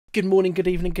Good morning, good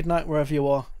evening, good night, wherever you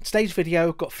are. Today's video,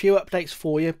 I've got a few updates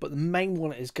for you, but the main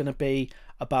one is going to be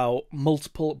about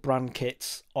multiple brand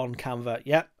kits on Canva.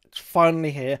 Yep, it's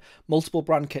finally here, multiple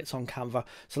brand kits on Canva.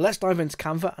 So let's dive into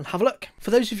Canva and have a look. For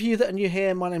those of you that are new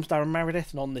here, my name's Darren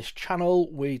Meredith, and on this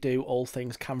channel, we do all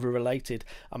things Canva related.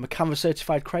 I'm a Canva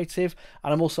certified creative,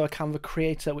 and I'm also a Canva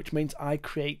creator, which means I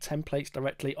create templates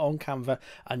directly on Canva,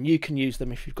 and you can use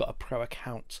them if you've got a pro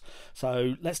account.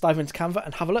 So let's dive into Canva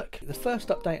and have a look. The first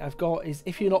update I've got is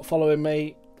if you're not following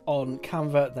me on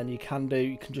Canva, then you can do.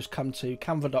 You can just come to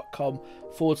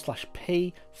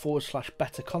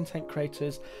canva.com/p/better content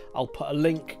creators. I'll put a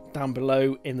link down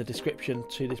below in the description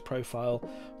to this profile,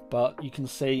 but you can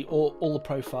see all the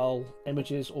profile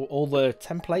images or all the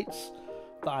templates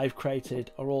that I've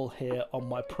created are all here on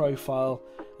my profile,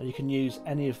 and you can use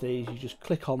any of these. You just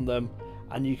click on them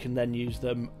and you can then use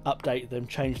them, update them,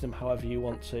 change them however you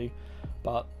want to.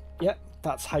 But yeah,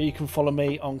 that's how you can follow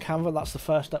me on Canva. That's the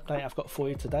first update I've got for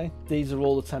you today. These are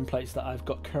all the templates that I've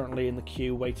got currently in the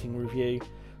queue waiting review.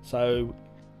 So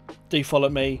do follow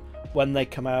me. When they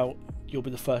come out, you'll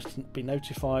be the first to be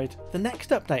notified. The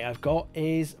next update I've got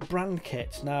is brand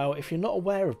kits. Now, if you're not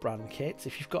aware of brand kits,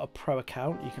 if you've got a pro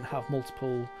account, you can have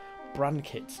multiple brand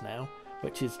kits now,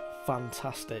 which is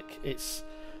fantastic.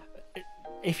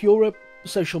 If you're a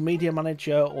social media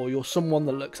manager or you're someone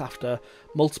that looks after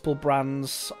multiple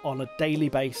brands on a daily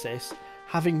basis,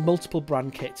 having multiple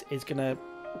brand kits is going to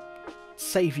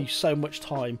save you so much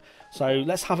time. So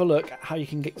let's have a look at how you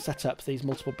can get set up these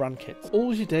multiple brand kits.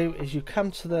 All you do is you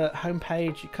come to the home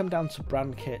page, you come down to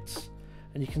brand kits,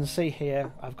 and you can see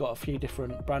here I've got a few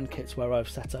different brand kits where I've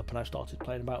set up and I've started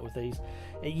playing about with these.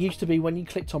 It used to be when you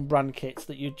clicked on brand kits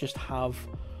that you'd just have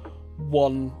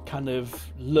one kind of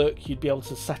look. You'd be able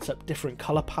to set up different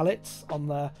color palettes on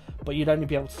there, but you'd only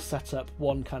be able to set up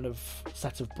one kind of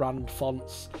set of brand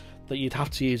fonts that you'd have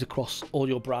to use across all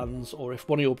your brands. Or if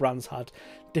one of your brands had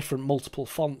different multiple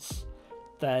fonts,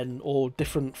 then, or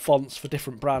different fonts for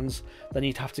different brands, then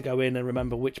you'd have to go in and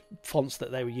remember which fonts that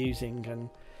they were using.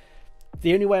 And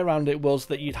the only way around it was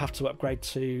that you'd have to upgrade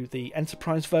to the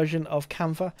enterprise version of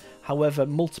Canva. However,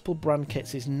 multiple brand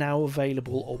kits is now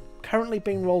available or currently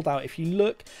being rolled out. If you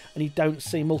look and you don't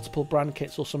see multiple brand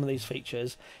kits or some of these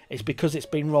features, it's because it's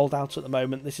been rolled out at the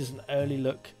moment. This is an early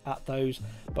look at those,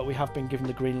 but we have been given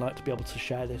the green light to be able to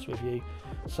share this with you.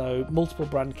 So multiple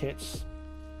brand kits,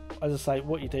 as I say,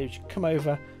 what you do is you come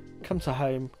over, come to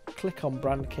home, click on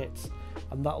brand kits,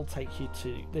 and that'll take you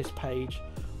to this page.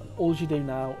 All you do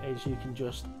now is you can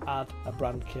just add a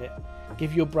brand kit,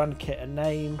 give your brand kit a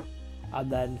name,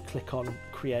 and then click on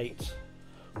create.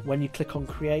 When you click on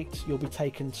create, you'll be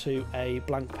taken to a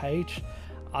blank page.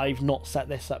 I've not set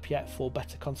this up yet for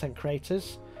Better Content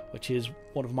Creators, which is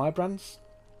one of my brands.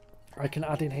 I can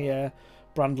add in here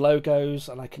brand logos,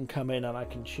 and I can come in and I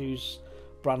can choose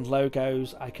brand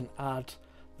logos. I can add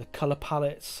the color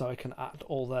palettes, so I can add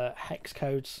all the hex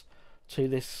codes to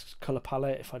this color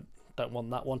palette if I don't want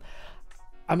that one.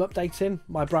 I'm updating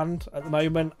my brand at the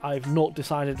moment. I've not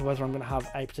decided whether I'm going to have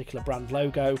a particular brand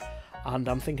logo, and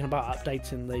I'm thinking about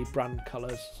updating the brand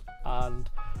colors and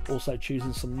also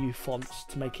choosing some new fonts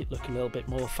to make it look a little bit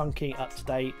more funky, up to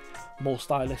date, more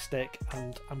stylistic.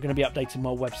 And I'm going to be updating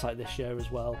my website this year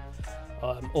as well,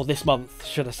 or this month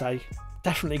should I say.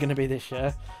 Definitely going to be this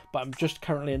year, but I'm just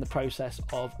currently in the process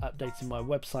of updating my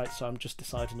website, so I'm just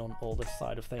deciding on all this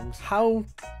side of things. How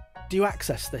do you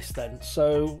access this then?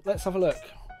 So let's have a look.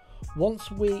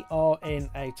 Once we are in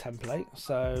a template,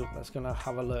 so let's gonna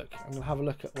have a look. I'm gonna have a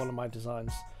look at one of my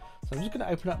designs. So I'm just going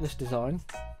to open up this design.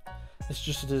 It's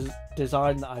just a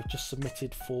design that I've just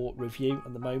submitted for review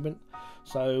at the moment.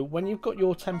 So when you've got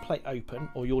your template open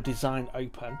or your design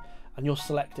open and you're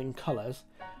selecting colors,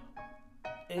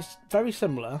 it's very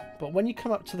similar, but when you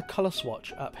come up to the color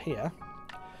swatch up here,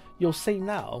 you'll see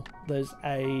now there's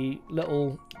a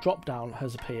little drop down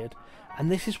has appeared,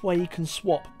 and this is where you can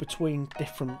swap between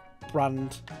different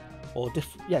brand or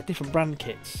different brand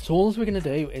kits. So all we're going to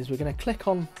do is we're going to click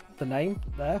on the name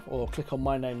there, or click on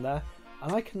my name there,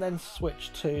 and I can then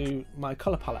switch to my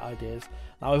color palette ideas.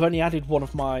 Now I've only added one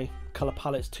of my color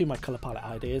palettes to my color palette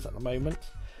ideas at the moment,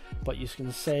 but you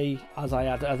can see as I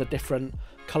add other different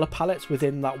color palettes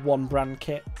within that one brand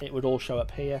kit, it would all show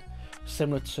up here,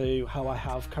 similar to how I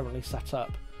have currently set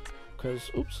up.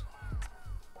 Because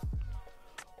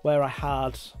where I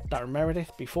had Darren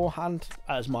Meredith beforehand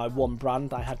as my one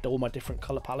brand, I had all my different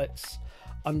color palettes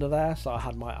under there. So I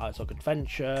had my Eyes of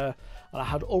Adventure, and I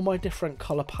had all my different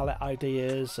color palette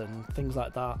ideas and things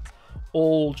like that,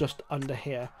 all just under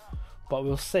here. But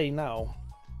we'll see now,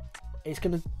 it's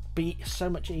going to be so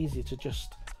much easier to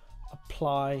just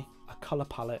apply a color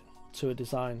palette to a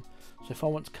design. So if I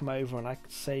want to come over and I can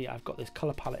see I've got this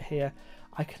color palette here,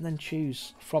 I can then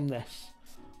choose from this.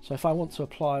 So if I want to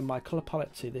apply my color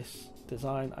palette to this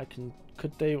design, I could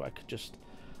just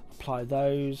apply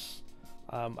those.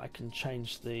 I can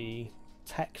change the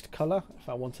text color if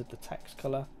I wanted the text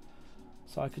color.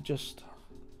 So I could just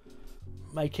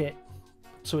make it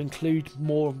to include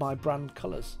more of my brand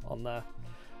colors on there.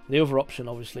 The other option,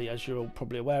 obviously, as you're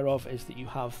probably aware of, is that you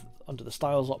have under the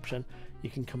styles option, you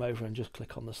can come over and just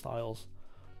click on the styles.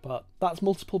 But that's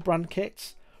multiple brand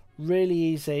kits, really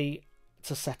easy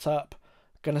to set up,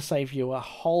 going to save you a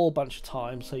whole bunch of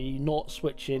time, so you're not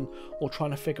switching or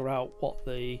trying to figure out what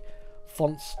the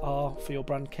fonts are for your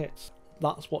brand kits.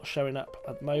 That's what's showing up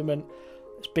at the moment.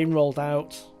 It's been rolled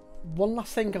out. One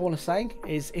last thing I want to say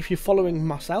is, if you're following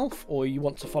myself or you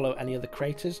want to follow any other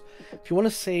creators, if you want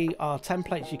to see our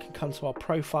templates, you can come to our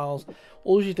profiles.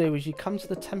 All you do is you come to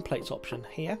the templates option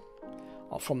here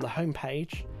from the home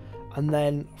page, and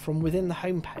then from within the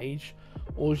home page,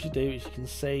 all you do is you can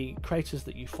see creators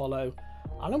that you follow,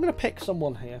 and I'm going to pick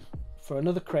someone here for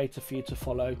another creator for you to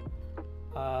follow.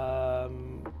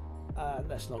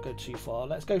 Let's not go too far.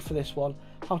 Let's go for this one,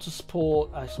 how to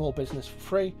support a small business for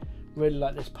free. Really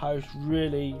like this post,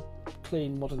 really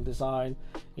clean, modern design.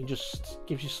 It just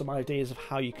gives you some ideas of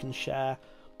how you can share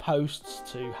posts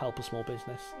to help a small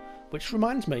business. Which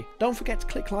reminds me, don't forget to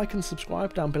click like and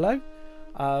subscribe down below.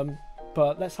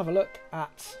 But let's have a look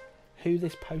at who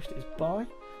this post is by.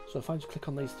 So if I just click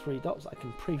on these three dots, I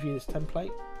can preview this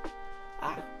template.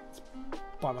 It's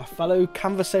by my fellow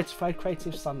Canva certified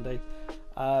creative Sandy.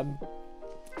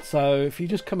 So if you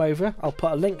just come over, I'll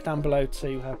put a link down below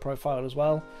to her profile as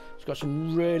well. She's got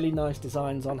some really nice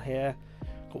designs on here,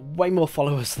 got way more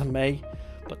followers than me.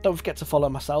 But don't forget to follow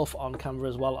myself on Canva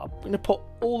as well. I'm going to put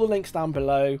all the links down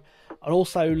below, and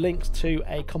also links to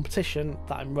a competition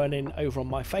that I'm running over on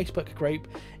my Facebook group.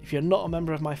 If you're not a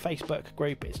member of my Facebook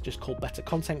group, it's just called Better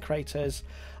Content Creators.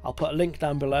 I'll put a link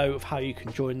down below of how you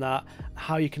can join that,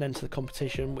 how you can enter the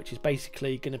competition, which is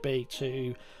basically going to be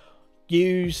to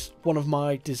use one of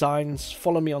my designs,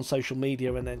 follow me on social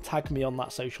media, and then tag me on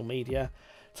that social media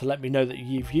to let me know that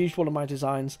you've used one of my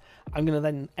designs. I'm going to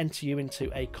then enter you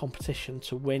into a competition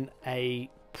to win a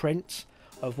print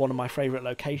of one of my favourite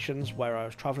locations where I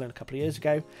was travelling a couple of years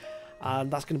ago, and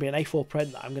that's going to be an A4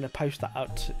 print that I'm going to post that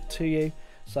out to you.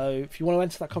 So if you want to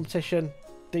enter that competition,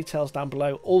 details down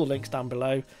below, all the links down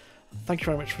below. Thank you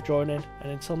very much for joining,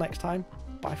 and until next time,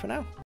 bye for now.